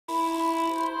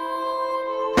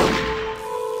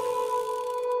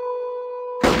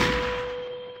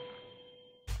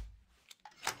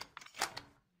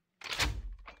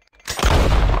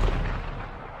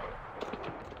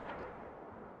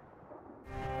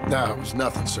No, it was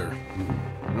nothing, sir.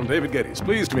 I'm David Geddes.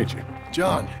 Pleased to meet you.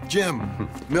 John, Jim,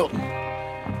 Milton.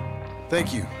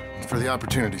 Thank you for the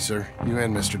opportunity, sir. You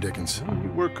and Mr. Dickens. You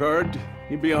work hard.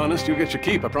 You be honest, you'll get your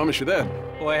keep, I promise you that.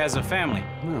 Boy has a family.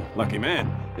 Well, lucky man.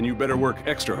 And you better work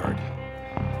extra hard.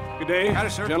 Good day, Howdy,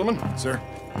 sir. Gentlemen. Sir.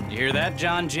 You hear that,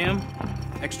 John Jim?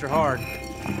 Extra hard.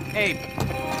 Hey,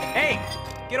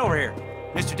 get over here.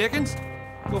 Mr. Dickens?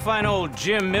 Go find old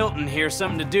Jim Milton here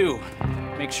something to do.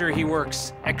 Make sure he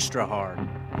works extra hard.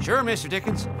 Sure, Mr.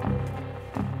 Dickens.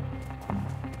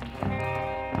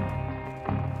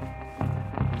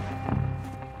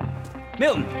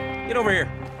 Milton, get over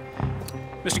here.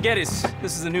 Mr. Geddes,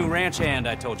 this is the new ranch hand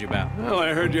I told you about. Well,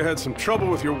 I heard you had some trouble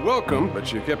with your welcome,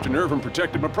 but you kept your nerve and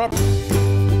protected my property.